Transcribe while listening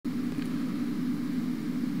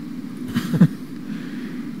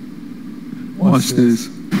Watch this.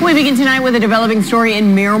 We begin tonight with a developing story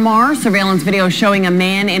in Miramar. Surveillance video showing a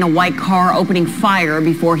man in a white car opening fire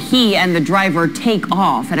before he and the driver take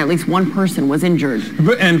off, and at least one person was injured.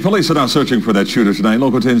 And police are now searching for that shooter tonight.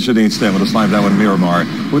 Local 10's Janine Stem with us live now in Miramar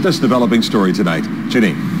with this developing story tonight.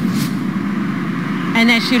 Janine. And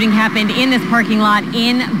that shooting happened in this parking lot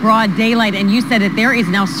in broad daylight, and you said that there is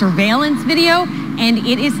now surveillance video, and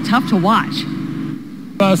it is tough to watch.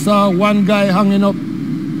 I saw one guy hanging up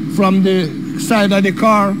from the side of the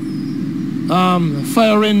car,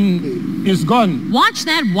 firing his gun. Watch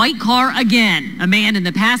that white car again. A man in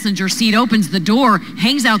the passenger seat opens the door,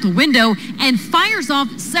 hangs out the window, and fires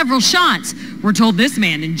off several shots. We're told this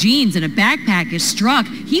man in jeans and a backpack is struck.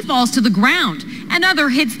 He falls to the ground. Another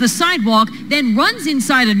hits the sidewalk, then runs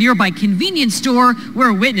inside a nearby convenience store where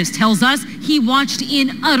a witness tells us he watched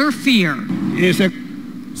in utter fear.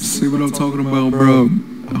 See what I'm talking about, bro?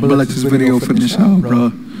 I'm gonna let this video finish out,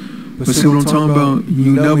 bro. But see what I'm talking about?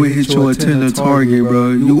 You never hit your intended target,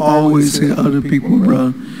 bro. You always hit other people,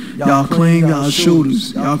 bro. Y'all claim y'all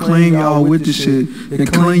shooters. Y'all claim y'all with the shit. They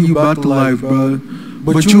claim you about the life, bro.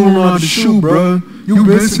 But you don't know how to shoot, bro. You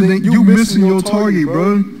missing your target,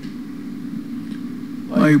 bro.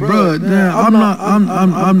 Like, bro, damn,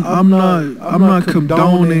 I'm not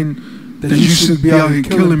condoning that you should be out here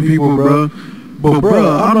killing people, bro. But,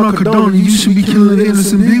 bro, I'm not condoning you should be killing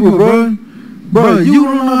innocent people, bro. Bro, you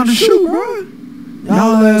don't know how to shoot, bro.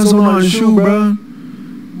 Y'all ass don't know how to shoot, bro.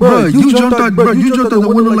 Bro, you jumped out the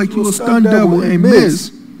window like you a stunt devil and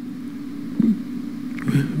missed.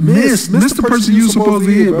 Miss the person you supposed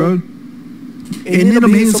to hit, bro. And then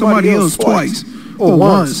I'm hitting somebody else twice or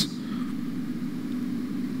once.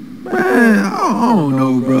 Man, I don't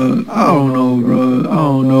know, bro. I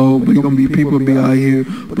don't know. But gonna be people be out here.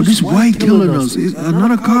 But this white killing us.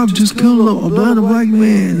 Another cop just killed another black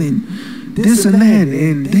man and this and that,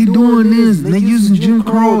 and they doing this, and they using Jim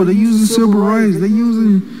Crow, they using civil rights, they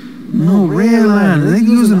using red line, they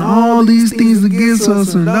using all these things against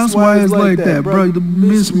us, and that's why it's like that, bro. You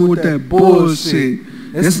miss me with that bullshit.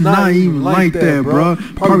 It's not even like that, bro.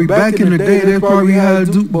 Probably back in the day, they probably had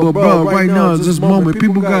to do, but bro, right now, at this moment,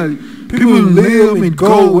 people live and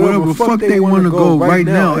go wherever the fuck they want to go right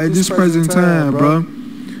now at this present time, bro.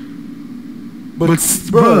 But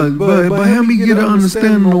help me get an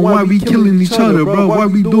understanding of why we killing each other, bro. Why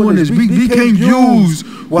we doing this? We can't use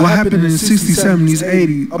what happened in the 60s, 70s,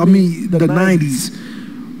 80s, the 90s,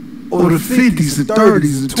 or the 50s, the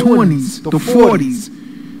 30s, the 20s, the 40s.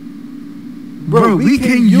 Bro, we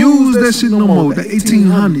can't use that shit no more. The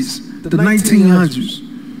 1800s, the 1900s,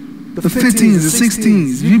 the 15s, the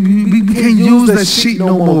 16s. We can't use that shit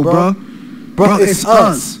no more, bro. Bro, it's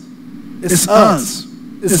us. It's us.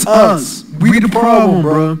 It's us. We the problem,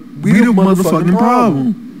 bro. We the motherfucking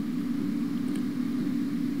problem.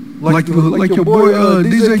 Like your boy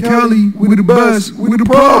DJ Khaled, we the best. We the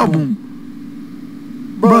problem.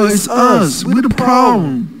 Bro, it's us. We the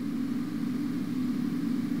problem.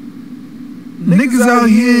 Niggas out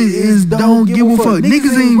here don't give a fuck.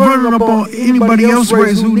 Niggas ain't running up on anybody else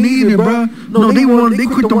race who need it, bro. No, they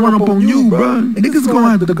quick to run up on you, bro. Niggas gonna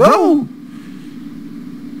have to go.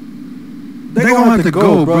 They gonna have to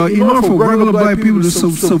go, bro. In order for regular black people to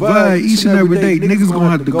survive each and every day, niggas gonna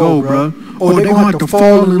have to go, bro. Or they gonna have to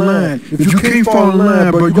fall in line. If you can't fall in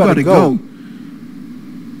line, bro, you gotta go.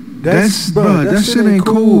 That shit ain't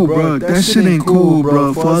cool, bro. That shit ain't cool,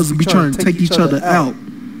 bro. For us to be trying to take each other out.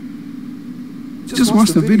 Just watch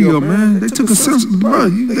the video, man. They took a sense, bro.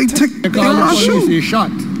 They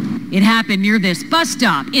shot. It happened near this bus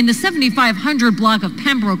stop in the 7500 block of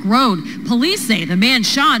Pembroke Road. Police say the man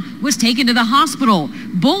shot was taken to the hospital.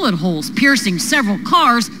 Bullet holes piercing several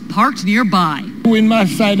cars parked nearby. In my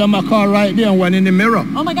side of my car right there and one in the mirror.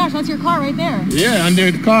 Oh my gosh, that's your car right there. Yeah, and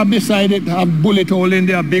the car beside it have bullet hole in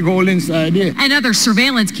there, a big hole inside there. Another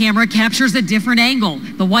surveillance camera captures a different angle.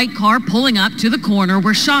 The white car pulling up to the corner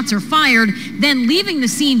where shots are fired, then leaving the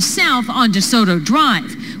scene south on DeSoto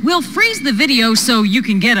Drive. We'll freeze the video so you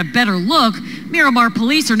can get a better look. Miramar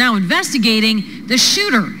police are now investigating the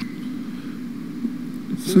shooter.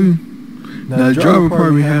 See, now the driver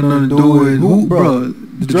probably had nothing to do with who, bro.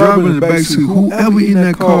 The driver in the backseat, whoever in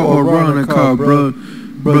that car or around that car, bro,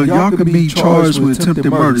 y'all could be charged with attempted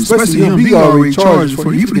murder. Especially him, he already charged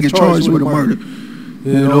for. He finna get charged with a murder.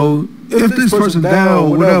 You know, if this person died or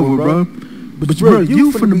whatever, bro. But bro,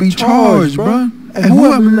 you finna be charged, bro. And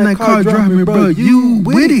whoever in that car driving, bro, you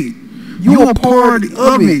with it. You a part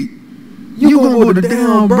of it. You gonna go to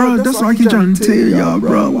down, bro. That's all I keep trying to tell y'all,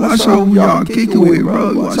 bro. Watch out who y'all kick it with,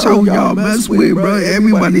 bro. Watch out who y'all mess with, bro.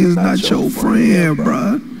 Everybody is not your friend,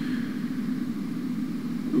 bro.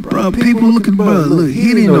 bro, people looking, bro, look,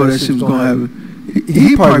 he didn't know that shit was gonna happen.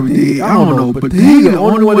 He probably did, I don't know, but he the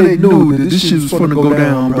only one that knew that this shit was gonna go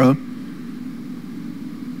down, bro.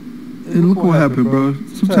 And look what happened, bro.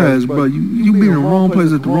 Sometimes, bro, you be in the wrong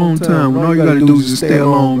place at the wrong time when all you gotta do is just stay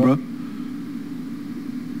alone, bro.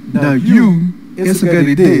 Now you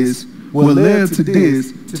instigated this, what led to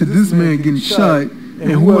this man getting shot,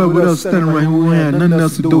 and whoever else standing around who had nothing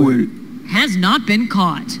else to do with it. Has not been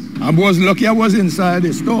caught. I was lucky I was inside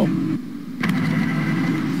the store.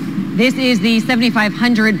 This is the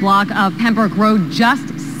 7500 block of Pembroke Road,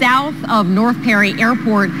 just south of North Perry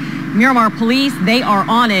Airport. Miramar police, they are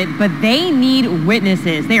on it, but they need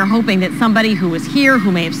witnesses. They are hoping that somebody who was here, who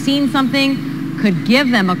may have seen something, could give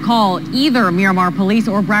them a call, either Miramar police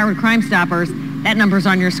or Broward Crime Stoppers. That number's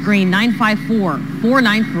on your screen,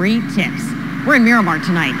 954-493-TIPS. We're in Miramar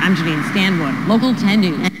tonight. I'm Janine Stanwood, Local 10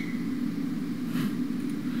 News.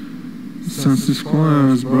 Senseless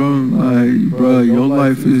crimes, bro. Like, bro, your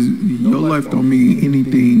life don't mean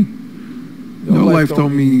anything. Your life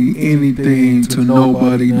don't mean anything to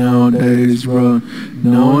nobody nowadays, bro.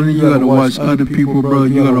 Not only you gotta watch other people, bro,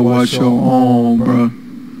 you gotta watch your own, bro.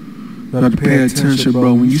 You have to pay attention,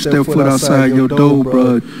 bro. When you step foot outside your door,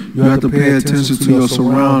 bro, you have to pay attention to your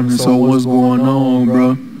surroundings, so what's going on,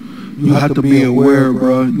 bro. You have to be aware,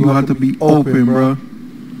 bro. You have to be open, bro.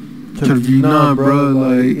 Cause if you're not, bro,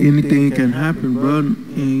 like, anything can happen, bro.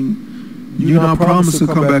 And you're not promised to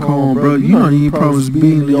come back home, bro. You're not even promised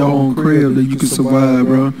being in your own crib that you can survive,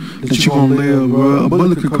 bro. That you're gonna live, bro. A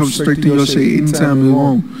bullet can come straight to your shit anytime it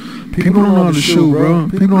want. People don't know how to shoot, bro.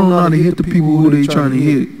 People don't know how to hit the people who they trying to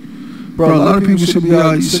hit. Bro, a lot of people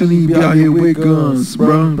shouldn't even be out here with guns,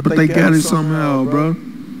 bro. But they got it somehow, bro.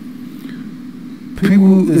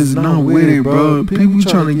 People is not with it, bro. People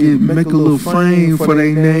trying to make a little fame for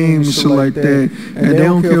their name and shit like that. And they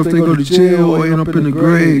don't care if they go to jail or end up in the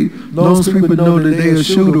grave. Those people know that they a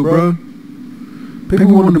shooter, bro.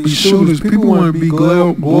 People want to be shooters. People want to be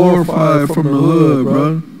glorified from the hood,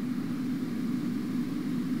 bro.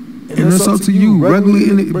 And it's up to you.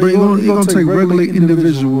 It's gonna take regular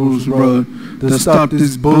individuals, bro, to stop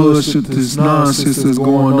this bullshit, this nonsense that's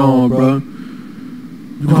going on, bro.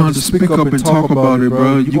 You're gonna have to speak up and talk about it,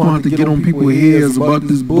 bro. You're gonna have to get on people's heads about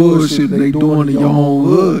this bullshit they doing in your own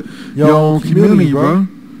hood, your own community, bro.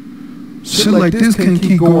 Shit like this can't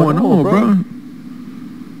keep going on, bro.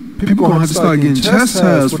 People gonna have to start getting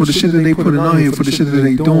chastised for the shit that they putting out here, for the shit that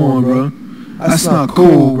they doing, bro. That's not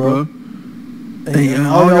cool, bro. And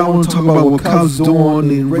all y'all want to talk about what cops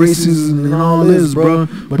doing and racism and all this, bro.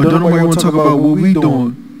 But don't nobody want to talk about what we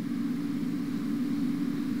doing.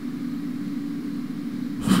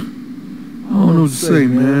 I don't know what to say,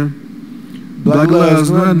 man. Black Lives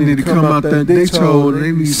Matter need to come out there. They told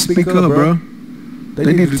they need to speak up, bro.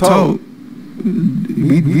 They need to talk.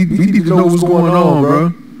 We need to know what's going on,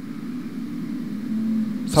 bro.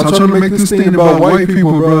 Stop trying to make this thing about white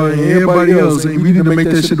people, bro, and everybody else, and we need to make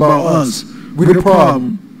that shit about us. We the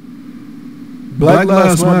problem. Black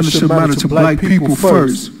Lives Matter should matter to black people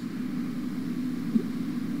first.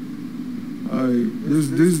 Alright,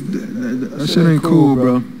 that shit ain't cool,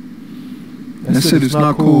 bro. That shit is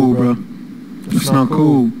not cool, bro. It's not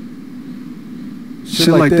cool. Shit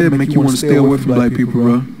like that make you want to stay away from black people,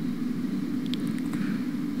 bro.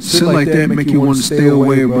 Shit like that make you want to stay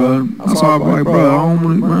away, bro. That's all right, bro. I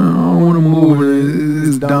don't want to move and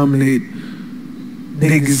it's dominate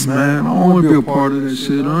niggas, man. I don't want to be a part of that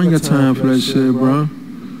shit. I ain't got time for that shit, bro.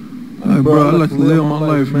 Like, bro, I like to live my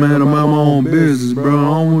life, man. I'm out my own business, bro. I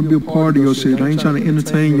don't want to be a part of your shit. I ain't trying to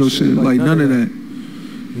entertain your shit, like none of that.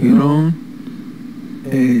 You know?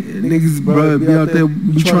 And niggas, bro, be out there,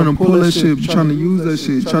 be trying to pull that shit, be trying to use that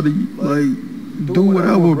shit, try to, like, do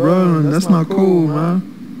whatever, bro. And that's not cool, man.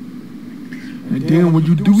 And then when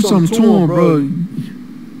you do something to him, bro,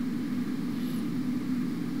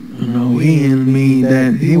 you know, he didn't mean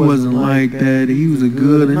that. He wasn't like that. He was a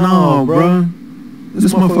good and all, bro.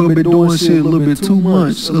 This motherfucker been doing shit a little bit too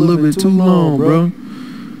much, a little bit too long, bro.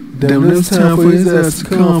 Damn, it's time for his ass to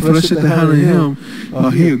come, for that shit to happen to him.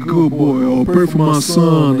 He a good boy, or pray for my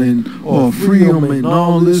son, and or free him, and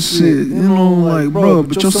all this shit. You know, like, bro,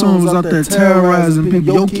 but your son was out there terrorizing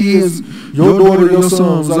people. Your kids, your daughter, your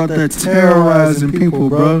son was out there terrorizing people,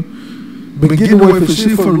 bro. Been getting away for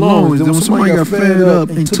shit for the longest. Then when somebody got fed up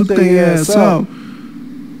and took their ass out,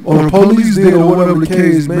 or the police did, or whatever the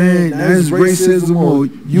case, man, that's racism, or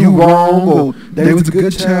you wrong, or they was a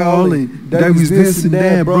good child, and they was this and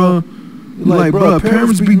that, bro. Like, bro,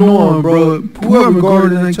 parents be knowing, bro. Whoever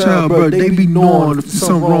guarding their child, bro, they be knowing if there's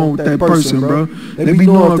something wrong with that person, bro. They be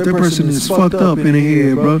knowing if that person is fucked up in the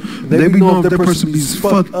head, bro. They be knowing if that person is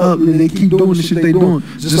fucked up and they keep doing the shit they doing.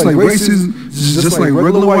 Just like racists, just like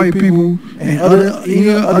regular white people and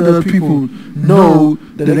other people know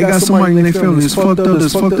that they got somebody in their family that's fucked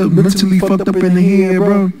up, mentally fucked up in the head,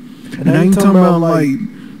 bro. And I ain't talking about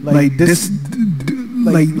like this.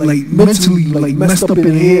 Like mentally like messed up in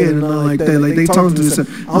the head and all like that. Like they talking to themselves.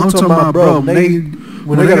 I'm talking about, bro,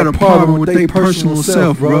 when they got a problem with their personal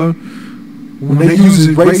self, bro. When they use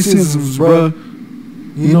racism, bro.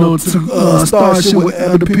 You know, to start shit with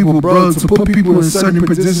other people, bro. To put people in certain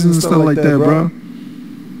positions and stuff like that, bro.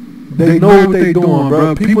 They know what they doing,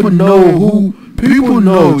 bro. People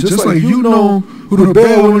know, just like you know who the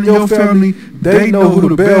bell one in your family, they know who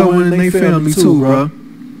the bell one in their family too, bro.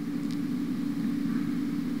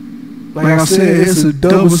 Like I said, it's a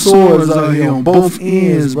double swords out here on both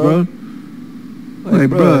ends, bro. Like,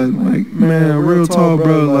 bro, like, man, real talk,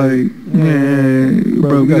 bro. Like, man,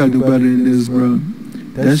 bro, we gotta do better than this, bro.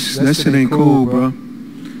 That shit ain't cool, bro.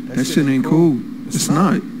 That shit ain't cool. It's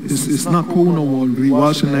not. It's not cool no more to be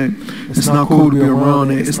watching that. It's not cool to be around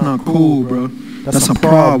that. It's not cool, bro. That's a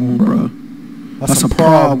problem, bro. That's a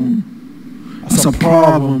problem. That's a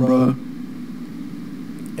problem, bro.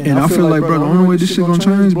 And I feel like, bro, the only way this shit gonna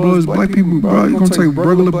change, bro, is black people, bro. It's gonna take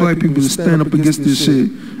regular black people to stand up against this shit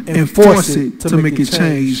and force it to make it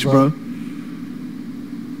change, bro.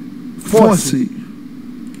 Force it.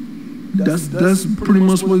 That's pretty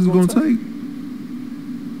much what it's gonna take.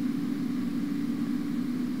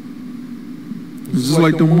 It's just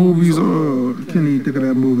like the movies. I can't even think of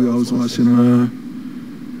that movie I was watching.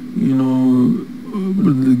 You know,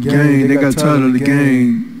 the gang. They got tired of the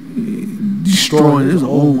gang destroying. It's an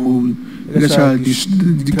old movie. They got tired.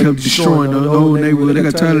 They kept destroying the whole neighborhood. They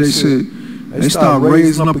got tired of that shit. They started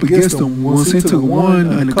raising up against them. Once they took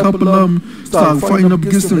one and a couple of them started fighting up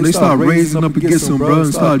against them, they started raising up against them, bro,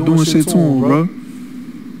 and started doing shit to them, bro.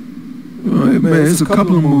 Man, it's a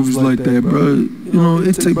couple of movies like that, bro. You know,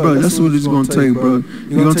 bro, that's what it's gonna take, bro.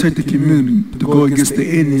 It's gonna take the community to go against the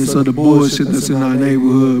Indians or the bullshit that's in our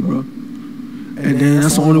neighborhood, bro. And then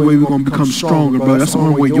that's the only way we're gonna become stronger, bro. That's the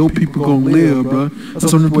only way your people gonna live, bro.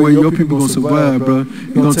 That's the only way your people gonna survive, bro.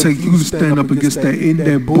 It's gonna take you to stand up against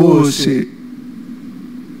that bullshit.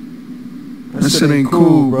 That shit ain't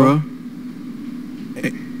cool, bro.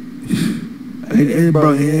 Hey,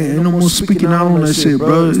 bro, ain't no more speaking out on that shit,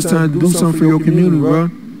 bro. It's time to do something for your community, bro.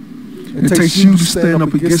 It takes you to stand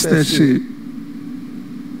up against that shit.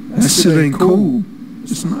 That shit ain't cool.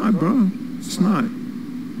 It's not, bro. It's not.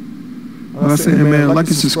 Like I said, man, like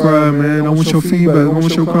and subscribe, man. I want your feedback. I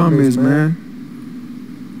want your comments, man.